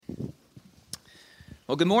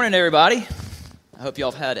Well, good morning, everybody. I hope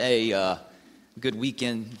y'all have had a good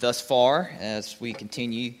weekend thus far as we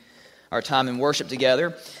continue our time in worship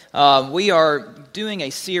together. We are doing a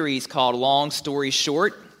series called Long Story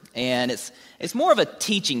Short, and it's more of a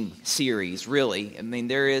teaching series, really. I mean,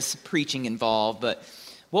 there is preaching involved, but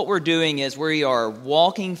what we're doing is we are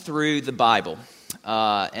walking through the Bible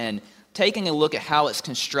and taking a look at how it's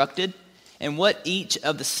constructed and what each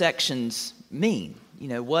of the sections mean. You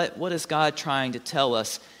know, what is God trying to tell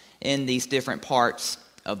us in these different parts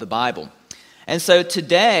of the Bible? And so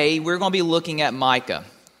today we're going to be looking at Micah,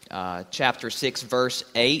 chapter 6, verse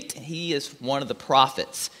 8. He is one of the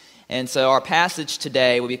prophets. And so our passage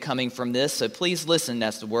today will be coming from this, so please listen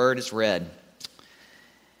as the word is read.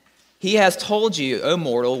 He has told you, O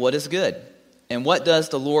mortal, what is good, and what does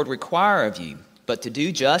the Lord require of you, but to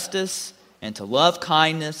do justice and to love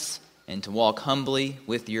kindness and to walk humbly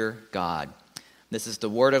with your God. This is the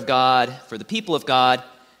word of God for the people of God.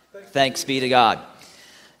 Thanks be to God.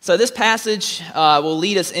 So this passage will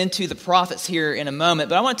lead us into the prophets here in a moment,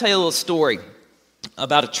 but I want to tell you a little story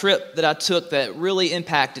about a trip that I took that really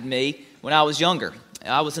impacted me when I was younger.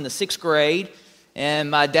 I was in the 6th grade,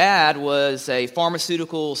 and my dad was a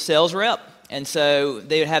pharmaceutical sales rep, and so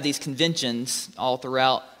they would have these conventions all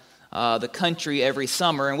throughout the country every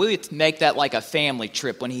summer, and we would make that like a family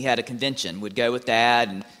trip when he had a convention. We'd go with Dad,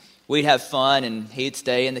 and we'd have fun, and he'd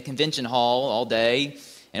stay in the convention hall all day,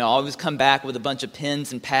 and always come back with a bunch of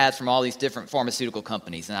pens and pads from all these different pharmaceutical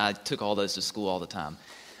companies, and I took all those to school all the time.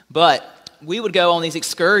 But we would go on these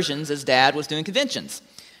excursions as Dad was doing conventions.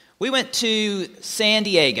 We went to San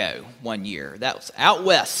Diego one year. That was out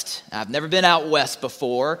west. I've never been out west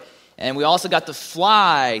before, and we also got to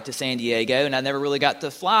fly to San Diego, and I never really got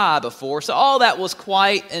to fly before, so all that was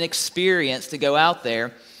quite an experience to go out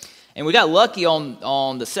there. And we got lucky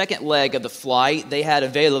on the second leg of the flight. They had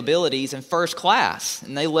availabilities in first class,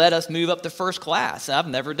 and they let us move up to first class. And I've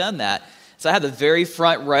never done that. So I had the very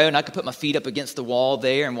front row, and I could put my feet up against the wall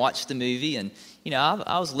there and watch the movie. And, you know,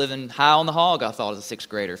 I was living high on the hog, I thought, as a 6th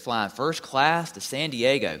grader, flying first class to San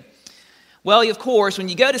Diego. Well, of course, when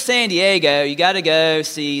you go to San Diego, you got to go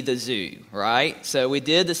see the zoo, right? So we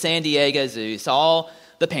did the San Diego Zoo, saw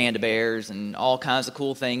the panda bears and all kinds of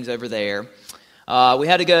cool things over there. We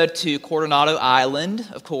had to go to Coronado Island,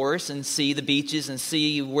 of course, and see the beaches and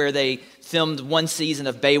see where they filmed one season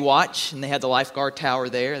of Baywatch, and they had the lifeguard tower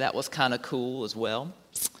there. That was kind of cool as well.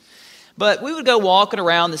 But we would go walking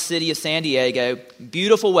around the city of San Diego.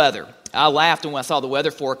 Beautiful weather. I laughed when I saw the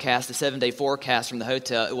weather forecast, the 7-day forecast from the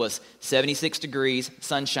hotel. It was 76 degrees,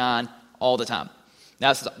 sunshine all the time.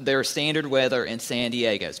 That's their standard weather in San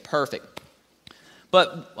Diego. It's perfect.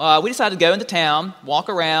 But we decided to go into town, walk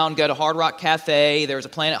around, go to Hard Rock Cafe. There was a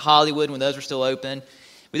Planet Hollywood when those were still open.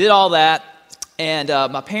 We did all that, and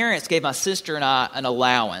my parents gave my sister and I an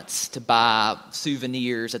allowance to buy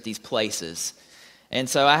souvenirs at these places. And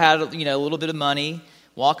so I had, a little bit of money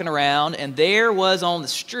walking around, and there was on the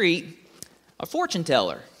street a fortune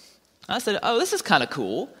teller. I said, oh, this is kind of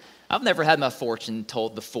cool. I've never had my fortune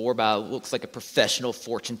told before by what looks like a professional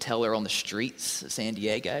fortune teller on the streets of San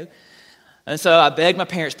Diego. And so I begged my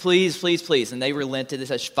parents, please, please, please. And they relented. They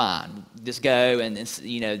said, fine, just go. And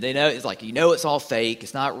they know, it's like, it's all fake.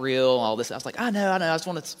 It's not real, all this. I was like, I know. I just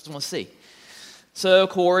want to see. So, of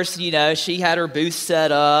course, she had her booth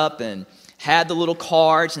set up and had the little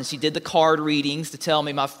cards. And she did the card readings to tell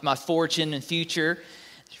me my fortune and future.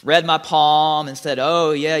 She read my palm and said,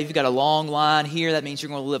 oh, yeah, you've got a long line here. That means you're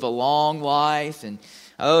going to live a long life. And,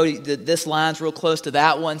 oh, this line's real close to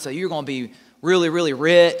that one. So you're going to be really, really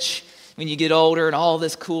rich when you get older and all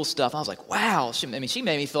this cool stuff. I was like, wow. She made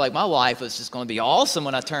me feel like my life was just going to be awesome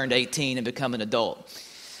when I turned 18 and become an adult.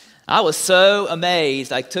 I was so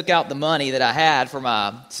amazed. I took out the money that I had for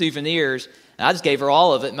my souvenirs, and I just gave her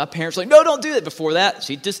all of it. And my parents were like, no, don't do it. Before that,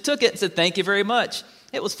 she just took it and said, thank you very much.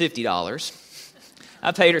 It was $50.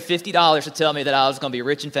 I paid her $50 to tell me that I was going to be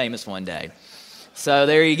rich and famous one day. So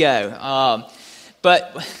there you go.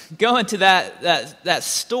 But going to that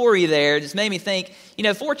story there just made me think,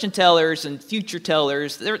 fortune tellers and future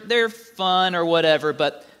tellers, they're fun or whatever,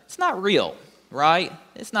 but it's not real, right?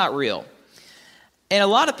 It's not real. And a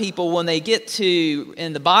lot of people, when they get to,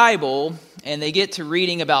 in the Bible, and they get to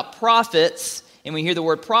reading about prophets, and we hear the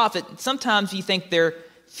word prophet, sometimes you think they're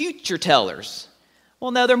future tellers. Well,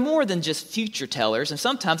 no, they're more than just future tellers, and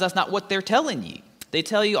sometimes that's not what they're telling you. They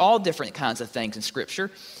tell you all different kinds of things in Scripture.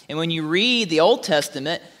 And when you read the Old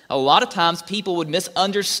Testament, a lot of times people would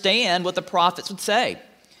misunderstand what the prophets would say.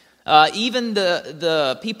 Even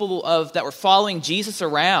the people that were following Jesus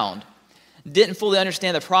around didn't fully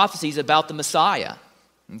understand the prophecies about the Messiah.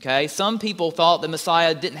 Okay, some people thought the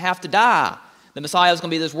Messiah didn't have to die. The Messiah was going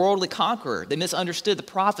to be this worldly conqueror. They misunderstood the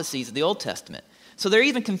prophecies of the Old Testament. So they're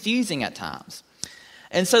even confusing at times.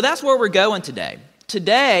 And so that's where we're going today.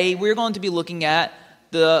 Today, we're going to be looking at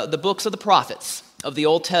the books of the prophets of the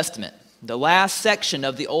Old Testament, the last section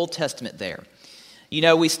of the Old Testament there. You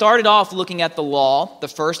know, we started off looking at the law, the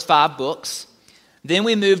first 5 books. Then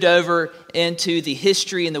we moved over into the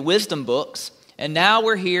history and the wisdom books. And now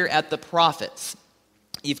we're here at the prophets.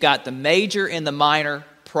 You've got the major and the minor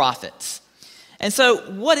prophets. And so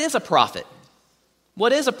what is a prophet?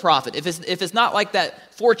 What is a prophet? If it's not like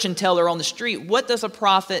that fortune teller on the street, what does a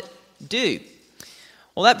prophet do?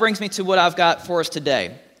 Well, that brings me to what I've got for us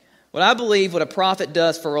today. What I believe what a prophet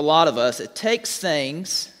does for a lot of us, they take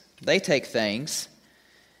things,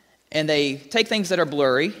 and they take things that are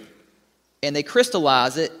blurry, and they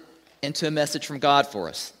crystallize it into a message from God for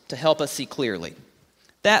us to help us see clearly.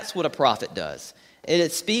 That's what a prophet does.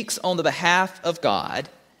 It speaks on the behalf of God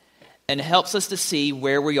and helps us to see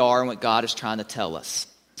where we are and what God is trying to tell us.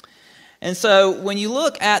 And so when you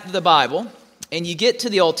look at the Bible and you get to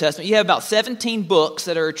the Old Testament, you have about 17 books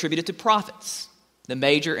that are attributed to prophets, the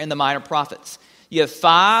major and the minor prophets. You have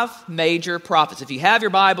 5 major prophets. If you have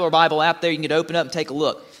your Bible or Bible app there, you can get open up and take a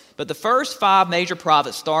look. But the first 5 major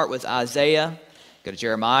prophets start with Isaiah, go to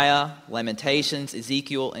Jeremiah, Lamentations,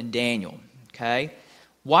 Ezekiel, and Daniel. Okay?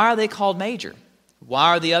 Why are they called major? Why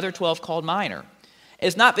are the other 12 called minor?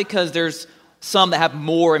 It's not because there's some that have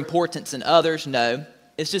more importance than others. No,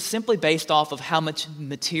 it's just simply based off of how much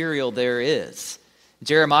material there is.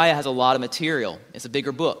 Jeremiah has a lot of material. It's a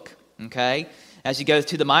bigger book, okay? As you go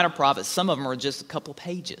to the minor prophets, some of them are just a couple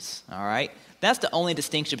pages, all right? That's the only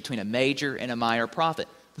distinction between a major and a minor prophet.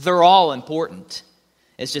 They're all important.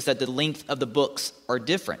 It's just that the length of the books are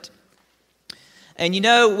different. And you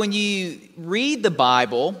know, when you read the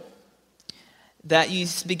Bible, that you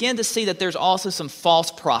begin to see that there's also some false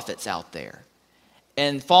prophets out there.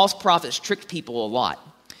 And false prophets trick people a lot.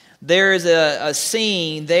 There is a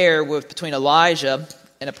scene there between Elijah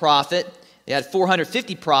and a prophet. They had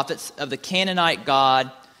 450 prophets of the Canaanite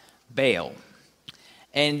god Baal.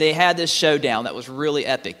 And they had this showdown that was really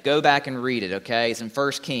epic. Go back and read it, okay? It's in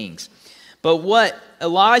 1 Kings. But what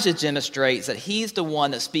Elijah demonstrates that he's the one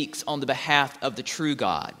that speaks on the behalf of the true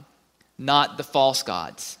God, not the false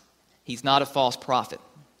gods. He's not a false prophet.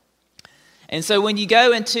 And so when you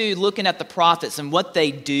go into looking at the prophets and what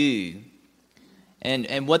they do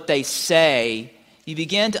and what they say, you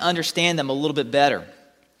begin to understand them a little bit better.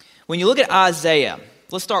 When you look at Isaiah,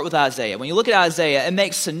 let's start with Isaiah. When you look at Isaiah, it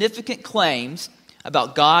makes significant claims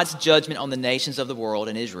about God's judgment on the nations of the world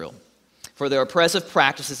and Israel for their oppressive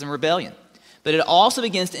practices and rebellion. But it also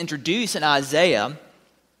begins to introduce in Isaiah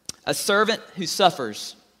a servant who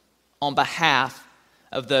suffers on behalf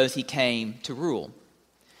of those he came to rule.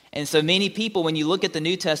 And so many people, when you look at the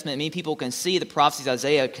New Testament, many people can see the prophecies of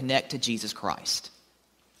Isaiah connect to Jesus Christ.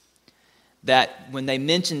 That when they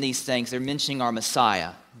mention these things, they're mentioning our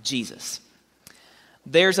Messiah, Jesus.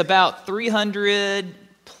 There's about 300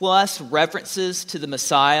 plus references to the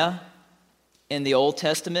Messiah in the Old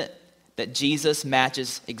Testament that Jesus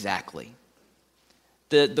matches exactly.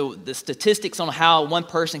 The statistics on how one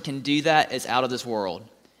person can do that is out of this world.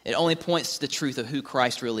 It only points to the truth of who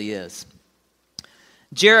Christ really is.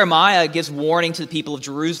 Jeremiah gives warning to the people of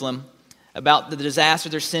Jerusalem about the disaster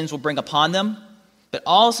their sins will bring upon them, but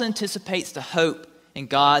also anticipates the hope in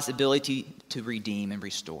God's ability to redeem and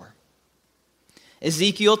restore.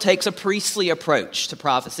 Ezekiel takes a priestly approach to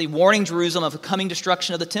prophecy, warning Jerusalem of the coming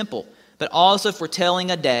destruction of the temple, but also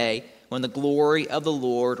foretelling a day when the glory of the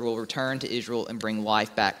Lord will return to Israel and bring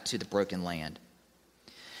life back to the broken land.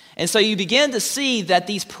 And so you begin to see that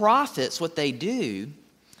these prophets, what they do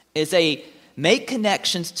is they make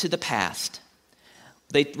connections to the past.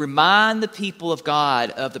 They remind the people of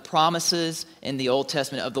God of the promises in the Old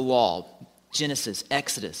Testament of the law, Genesis,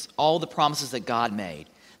 Exodus, all the promises that God made.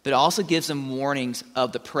 But it also gives them warnings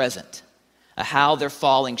of the present, of how they're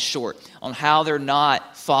falling short, on how they're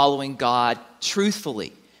not following God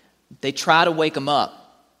truthfully. They try to wake them up.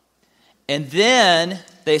 And then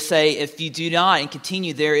they say, if you do not and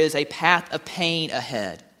continue, there is a path of pain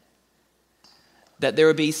ahead. That there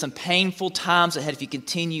will be some painful times ahead if you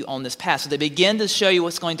continue on this path. So they begin to show you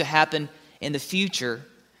what's going to happen in the future,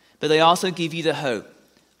 but they also give you the hope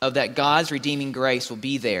of that God's redeeming grace will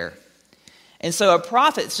be there. And so a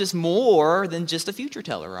prophet is just more than just a future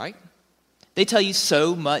teller, right? They tell you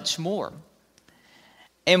so much more.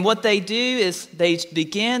 And what they do is they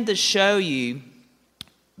begin to show you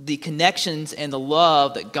the connections and the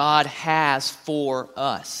love that God has for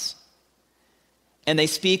us. And they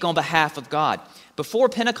speak on behalf of God. Before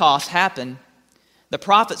Pentecost happened, the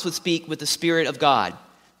prophets would speak with the Spirit of God.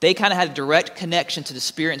 They kind of had a direct connection to the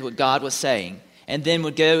Spirit and to what God was saying, and then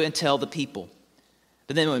would go and tell the people.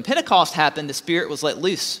 But then when Pentecost happened, the Spirit was let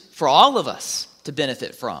loose for all of us to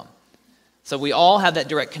benefit from. So we all have that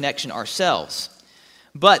direct connection ourselves.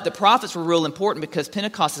 But the prophets were real important because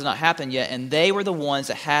Pentecost has not happened yet, and they were the ones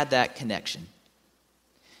that had that connection.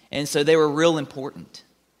 And so they were real important.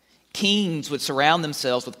 Kings would surround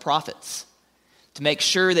themselves with prophets to make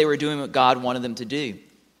sure they were doing what God wanted them to do.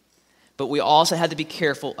 But we also had to be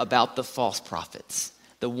careful about the false prophets,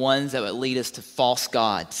 the ones that would lead us to false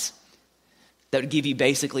gods, that would give you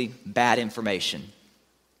basically bad information,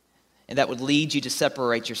 and that would lead you to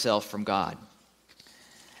separate yourself from God.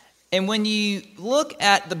 And when you look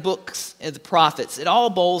at the books of the prophets, it all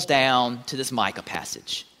boils down to this Micah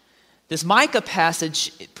passage. This Micah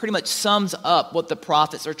passage pretty much sums up what the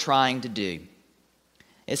prophets are trying to do.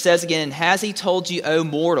 It says again, "Has he told you, O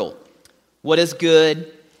mortal, what is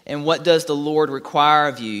good, and what does the Lord require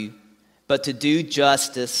of you, but to do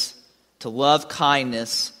justice, to love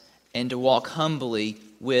kindness, and to walk humbly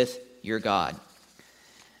with your God?"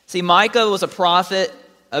 See, Micah was a prophet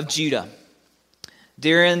of Judah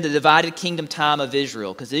during the divided kingdom time of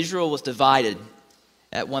Israel, because Israel was divided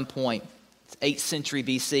at one point. It's 8th century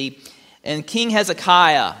BC. And King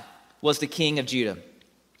Hezekiah was the king of Judah.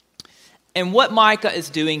 And what Micah is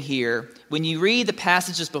doing here, when you read the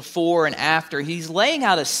passages before and after, he's laying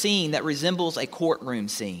out a scene that resembles a courtroom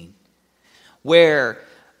scene, where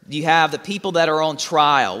you have the people that are on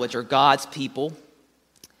trial, which are God's people,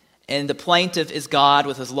 and the plaintiff is God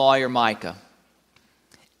with his lawyer Micah.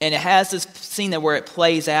 And it has this scene there where it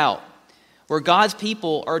plays out, where God's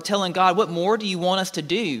people are telling God, what more do you want us to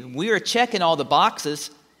do? We are checking all the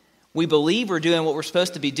boxes. We believe we're doing what we're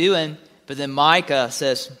supposed to be doing, but then Micah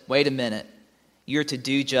says, wait a minute, you're to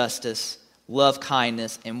do justice, love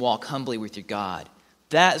kindness, and walk humbly with your God.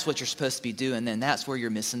 That is what you're supposed to be doing, and that's where you're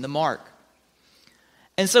missing the mark.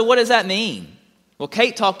 And so what does that mean? Well,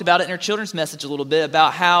 Kate talked about it in her children's message a little bit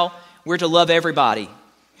about how we're to love everybody.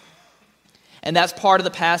 And that's part of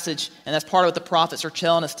the passage, and that's part of what the prophets are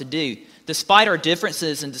telling us to do. Despite our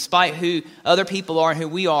differences and despite who other people are and who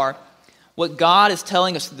we are, what God is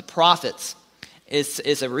telling us through the prophets is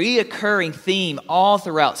a reoccurring theme all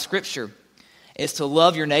throughout Scripture, is to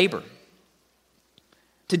love your neighbor,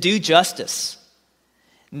 to do justice.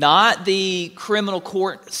 Not the criminal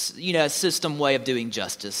court system way of doing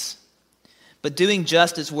justice, but doing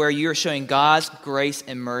justice where you're showing God's grace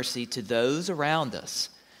and mercy to those around us.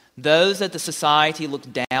 Those that the society looks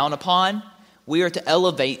down upon, we are to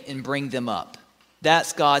elevate and bring them up.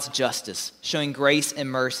 That's God's justice, showing grace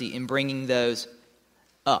and mercy and bringing those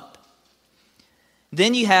up.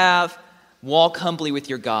 Then you have walk humbly with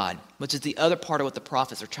your God, which is the other part of what the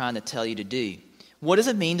prophets are trying to tell you to do. What does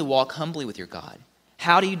it mean to walk humbly with your God?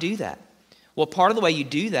 How do you do that? Well, part of the way you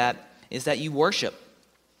do that is that you worship,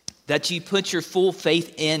 that you put your full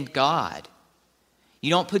faith in God.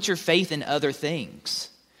 You don't put your faith in other things.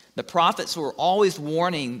 The prophets were always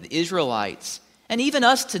warning the Israelites, and even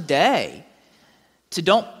us today,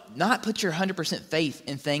 to not put your 100% faith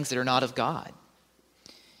in things that are not of God.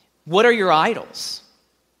 What are your idols?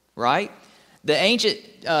 Right? The ancient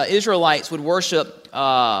Israelites would worship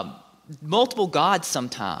multiple gods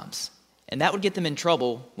sometimes, and that would get them in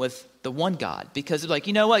trouble with the one God, because they're like,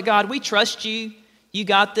 you know what, God, we trust you. You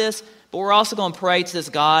got this, but we're also going to pray to this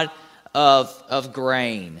God of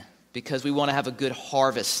grain, because we want to have a good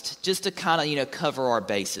harvest, just to kind of, cover our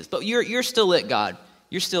bases. But you're still it, God.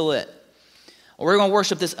 You're still it. Or we're going to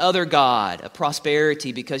worship this other God of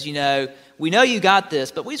prosperity because, we know you got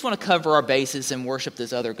this, but we just want to cover our bases and worship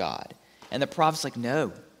this other God. And the prophet's like,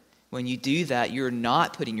 no. When you do that, you're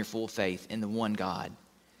not putting your full faith in the one God.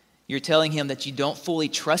 You're telling him that you don't fully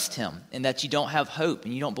trust him and that you don't have hope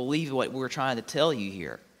and you don't believe what we're trying to tell you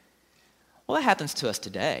here. Well, that happens to us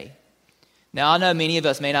today. Now, I know many of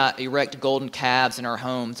us may not erect golden calves in our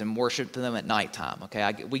homes and worship them at nighttime,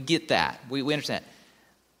 okay? We get that. We understand.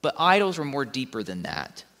 But idols are more deeper than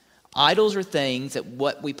that. Idols are things that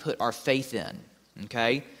what we put our faith in,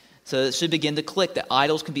 okay? So it should begin to click that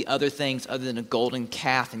idols can be other things other than a golden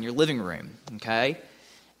calf in your living room, okay?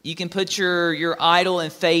 You can put your idol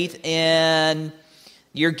and faith in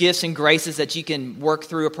your gifts and graces that you can work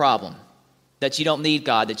through a problem, that you don't need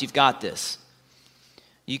God, that you've got this.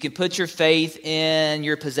 You can put your faith in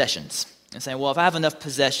your possessions and say, well, if I have enough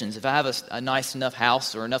possessions, if I have a nice enough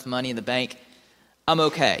house or enough money in the bank, I'm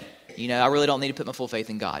okay. I really don't need to put my full faith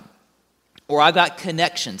in God. Or I've got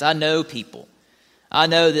connections. I know people. I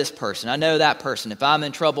know this person. I know that person. If I'm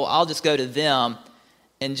in trouble, I'll just go to them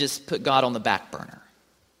and just put God on the back burner.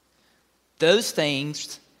 Those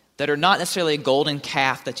things that are not necessarily a golden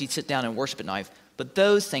calf that you sit down and worship at night, but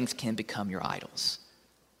those things can become your idols.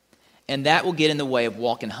 And that will get in the way of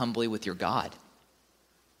walking humbly with your God.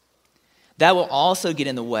 That will also get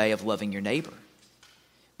in the way of loving your neighbor.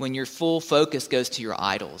 When your full focus goes to your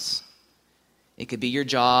idols, it could be your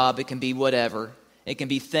job, it can be whatever. It can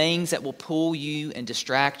be things that will pull you and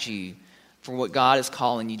distract you from what God is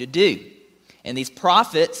calling you to do. And these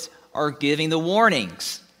prophets are giving the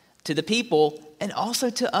warnings to the people and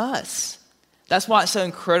also to us. That's why it's so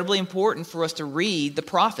incredibly important for us to read the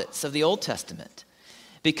prophets of the Old Testament,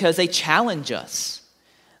 because they challenge us.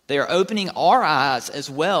 They are opening our eyes as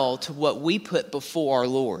well to what we put before our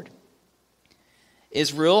Lord.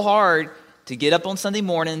 It's real hard to get up on Sunday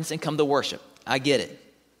mornings and come to worship. I get it.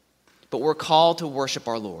 But we're called to worship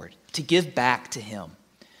our Lord, to give back to Him,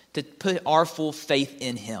 to put our full faith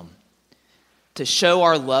in Him, to show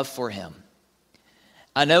our love for Him.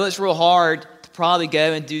 I know it's real hard to probably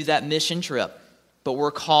go and do that mission trip, but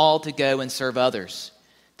we're called to go and serve others,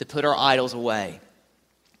 to put our idols away.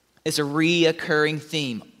 It's a reoccurring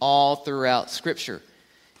theme all throughout Scripture.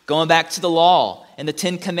 Going back to the law and the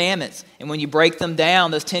 10 Commandments. And when you break them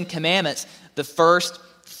down, those 10 Commandments, the first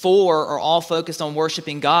 4 are all focused on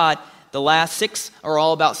worshiping God. The last 6 are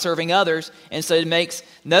all about serving others. And so it makes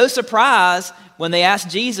no surprise when they ask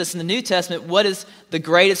Jesus in the New Testament, what is the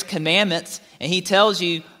greatest commandments? And He tells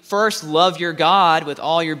you, first, love your God with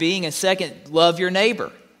all your being, and second, love your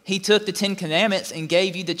neighbor. He took the 10 Commandments and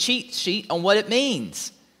gave you the cheat sheet on what it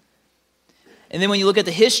means. And then when you look at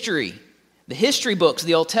the history books of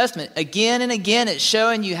the Old Testament, again and again it's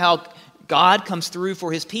showing you how God comes through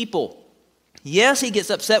for His people. Yes, He gets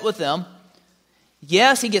upset with them.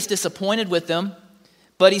 Yes, He gets disappointed with them,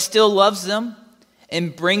 but He still loves them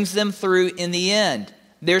and brings them through in the end.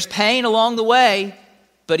 There's pain along the way,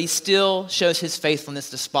 but He still shows His faithfulness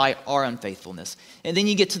despite our unfaithfulness. And then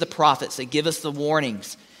you get to the prophets that give us the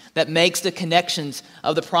warnings, that makes the connections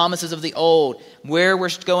of the promises of the old, where we're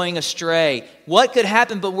going astray, what could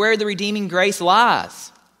happen but where the redeeming grace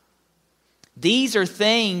lies. These are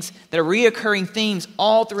things that are reoccurring themes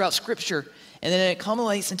all throughout Scripture, and then it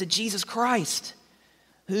culminates into Jesus Christ,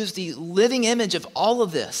 who's the living image of all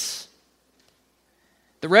of this.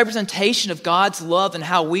 The representation of God's love and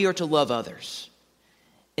how we are to love others.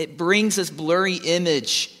 It brings this blurry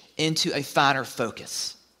image into a finer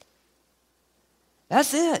focus.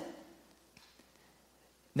 That's it.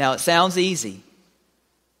 Now, it sounds easy,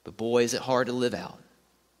 but boy, is it hard to live out.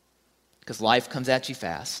 Because life comes at you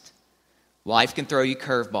fast. Life can throw you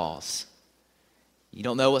curveballs. You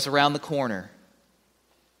don't know what's around the corner,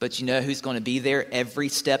 but you know who's going to be there every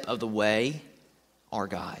step of the way? Our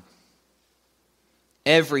God.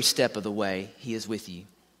 Every step of the way, He is with you.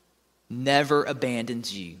 Never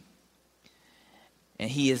abandons you. And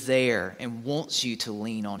He is there and wants you to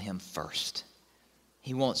lean on Him first.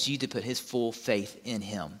 He wants you to put His full faith in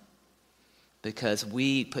Him, because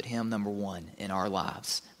we put Him number one in our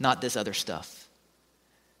lives, not this other stuff.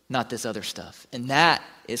 Not this other stuff. And that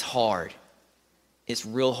is hard. It's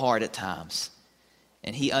real hard at times.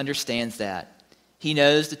 And He understands that. He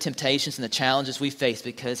knows the temptations and the challenges we face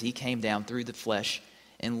because He came down through the flesh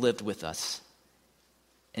and lived with us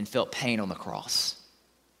and felt pain on the cross.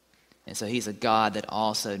 And so He's a God that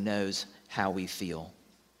also knows how we feel.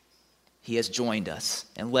 He has joined us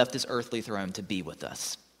and left His earthly throne to be with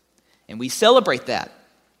us. And we celebrate that.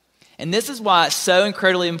 And this is why it's so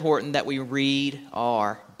incredibly important that we read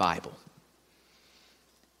our Bible.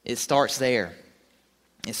 It starts there.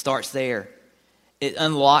 It starts there. It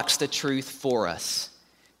unlocks the truth for us.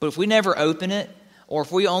 But if we never open it, or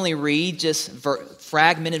if we only read just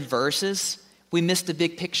fragmented verses, we miss the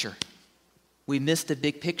big picture. We miss the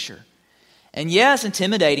big picture. And yeah, it's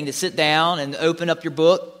intimidating to sit down and open up your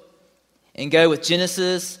book and go with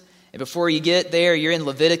Genesis, and before you get there, you're in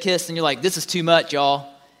Leviticus, and you're like, this is too much, y'all.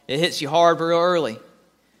 It hits you hard real early.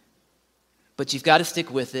 But you've got to stick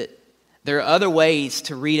with it. There are other ways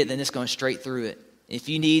to read it than just going straight through it. If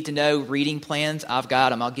you need to know reading plans, I've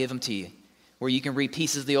got them. I'll give them to you, where you can read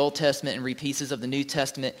pieces of the Old Testament and read pieces of the New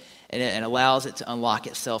Testament, and it allows it to unlock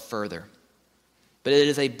itself further. But it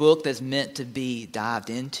is a book that's meant to be dived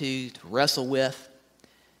into, to wrestle with,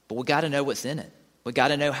 but we got to know what's in it. We got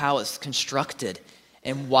to know how it's constructed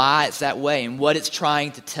and why it's that way and what it's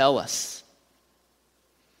trying to tell us.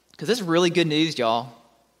 Because it's really good news, y'all.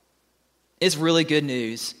 It's really good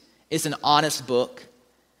news. It's an honest book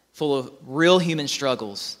full of real human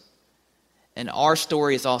struggles. And our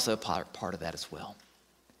story is also a part of that as well.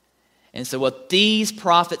 And so what these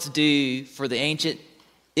prophets do for the ancient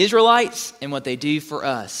Israelites and what they do for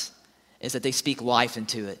us is that they speak life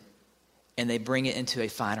into it. And they bring it into a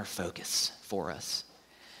finer focus for us.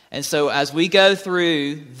 And so as we go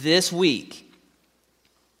through this week,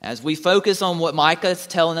 As we focus on what Micah is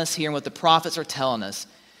telling us here and what the prophets are telling us,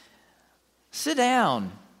 sit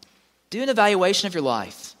down. Do an evaluation of your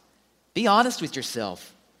life. Be honest with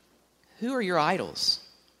yourself. Who are your idols?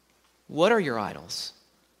 What are your idols?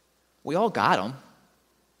 We all got them.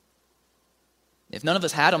 If none of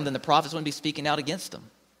us had them, then the prophets wouldn't be speaking out against them.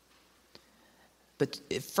 But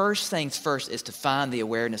first things first is to find the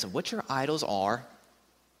awareness of what your idols are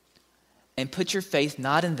and put your faith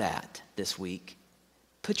not in that this week.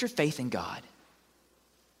 Put your faith in God.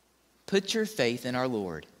 Put your faith in our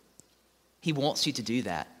Lord. He wants you to do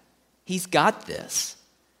that. He's got this.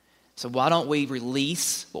 So why don't we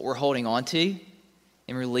release what we're holding on to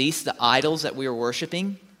and release the idols that we are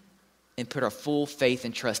worshiping and put our full faith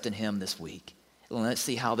and trust in Him this week. And let's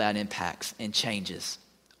see how that impacts and changes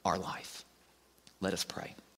our life. Let us pray.